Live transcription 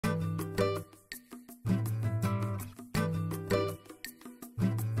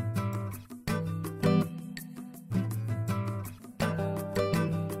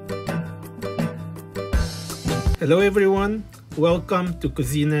Hello everyone, welcome to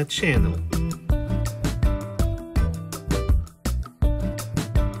Cucina channel.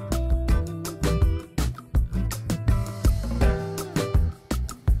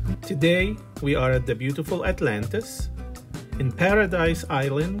 Today we are at the beautiful Atlantis in Paradise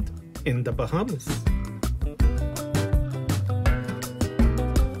Island in the Bahamas.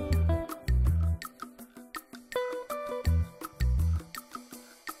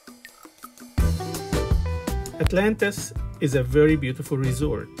 Atlantis is a very beautiful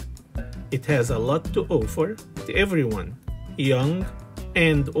resort. It has a lot to offer to everyone, young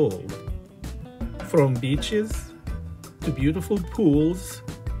and old. From beaches to beautiful pools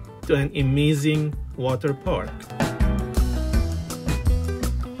to an amazing water park.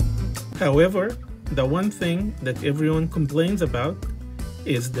 However, the one thing that everyone complains about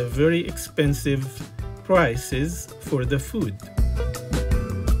is the very expensive prices for the food.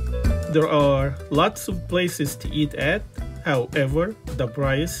 There are lots of places to eat at, however, the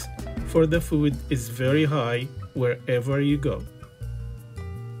price for the food is very high wherever you go.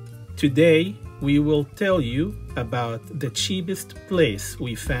 Today, we will tell you about the cheapest place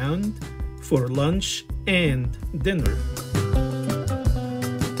we found for lunch and dinner.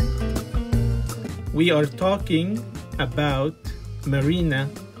 We are talking about Marina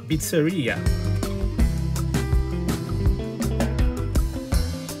Pizzeria.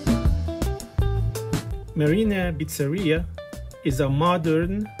 Marina Pizzeria is a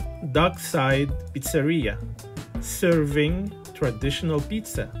modern dockside pizzeria serving traditional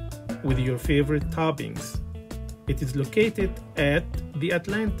pizza with your favorite toppings. It is located at the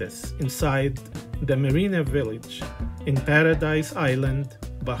Atlantis inside the Marina Village in Paradise Island,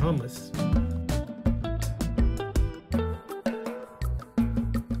 Bahamas.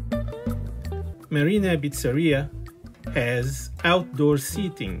 Marina Pizzeria has outdoor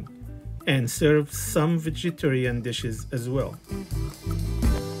seating and serves some vegetarian dishes as well.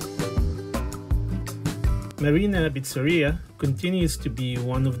 Marina Pizzeria continues to be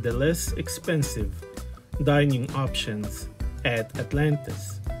one of the less expensive dining options at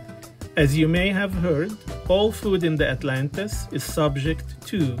Atlantis. As you may have heard, all food in the Atlantis is subject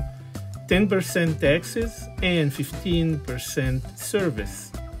to 10% taxes and 15%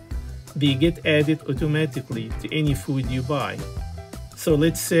 service. They get added automatically to any food you buy. So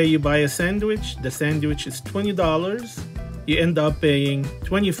let's say you buy a sandwich, the sandwich is $20, you end up paying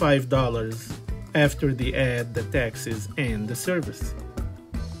 $25 after they add the taxes and the service.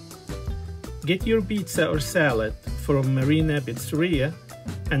 Get your pizza or salad from Marina Pizzeria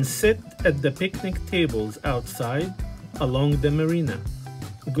and sit at the picnic tables outside along the marina.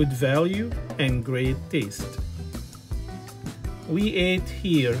 Good value and great taste. We ate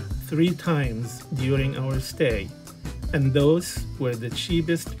here 3 times during our stay, and those were the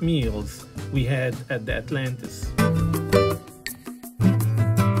cheapest meals we had at the Atlantis.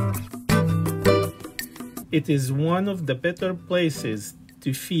 It is one of the better places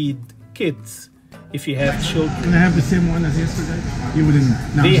to feed kids if you have children. Can I have the same one as yesterday? You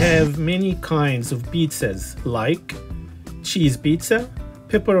wouldn't. No. They have many kinds of pizzas like cheese pizza,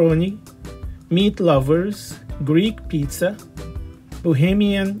 pepperoni, meat lovers, Greek pizza,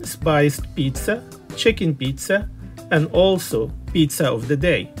 Bahamian spiced pizza, chicken pizza, and also pizza of the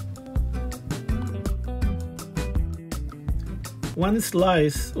day. One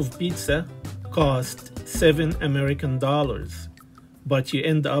slice of pizza costs $7 American, but you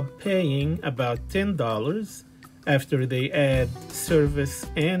end up paying about $10 after they add service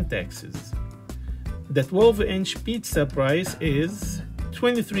and taxes. The 12-inch pizza price is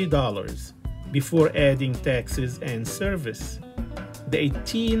 $23 before adding taxes and service. The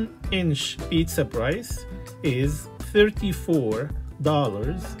 18-inch pizza price is $34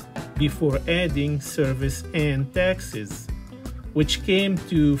 before adding service and taxes, which came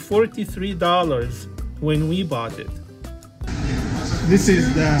to $43 when we bought it. This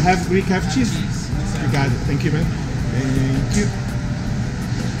is the half Greek, half cheese. You got it. Thank you, man. Thank you.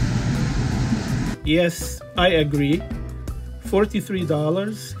 Yes, I agree.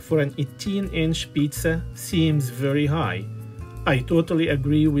 $43 for an 18-inch pizza seems very high. I totally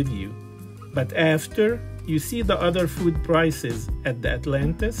agree with you. But after you see the other food prices at the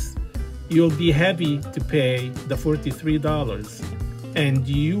Atlantis, you'll be happy to pay the $43, and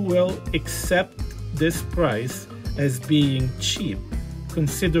you will accept this price as being cheap,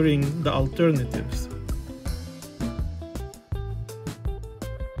 considering the alternatives.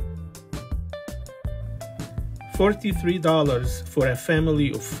 $43 for a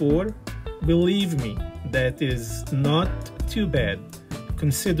family of 4, believe me, that is not too bad,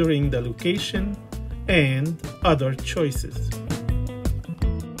 considering the location and other choices.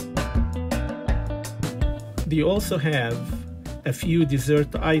 They also have a few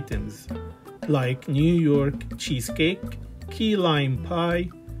dessert items like New York cheesecake, key lime pie,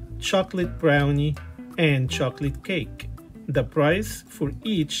 chocolate brownie, and chocolate cake. The price for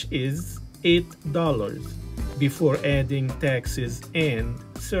each is $8 before adding taxes and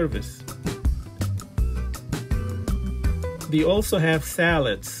service. They also have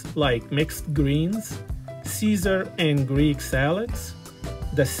salads like mixed greens, Caesar and Greek salads.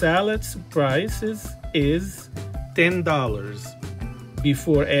 The salad's price is $10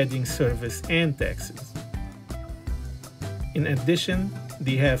 before adding service and taxes. In addition,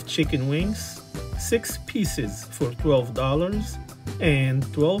 they have chicken wings, 6 pieces for $12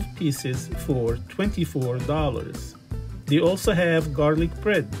 and 12 pieces for $24. They also have garlic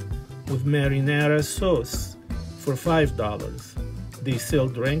bread with marinara sauce for $5. They sell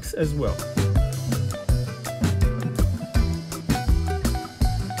drinks as well.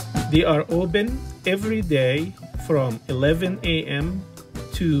 They are open every day from 11 a.m.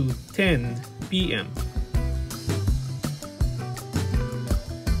 to 10 p.m.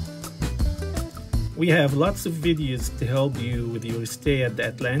 We have lots of videos to help you with your stay at the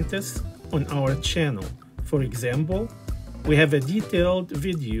Atlantis on our channel. For example, we have a detailed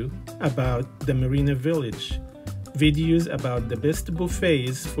video about the Marina Village, videos about the best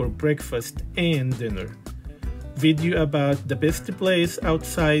buffets for breakfast and dinner, video about the best place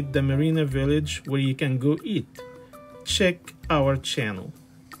outside the Marina Village where you can go eat. Check our channel.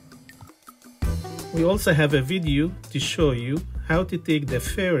 We also have a video to show you how to take the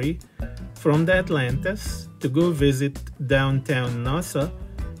ferry from the Atlantis to go visit downtown Nassau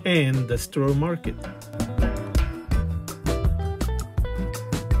and the stroll market.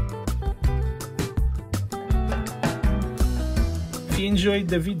 If you enjoyed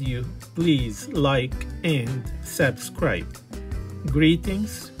the video, please like and subscribe.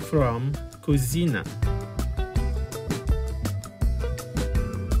 Greetings from Cozina.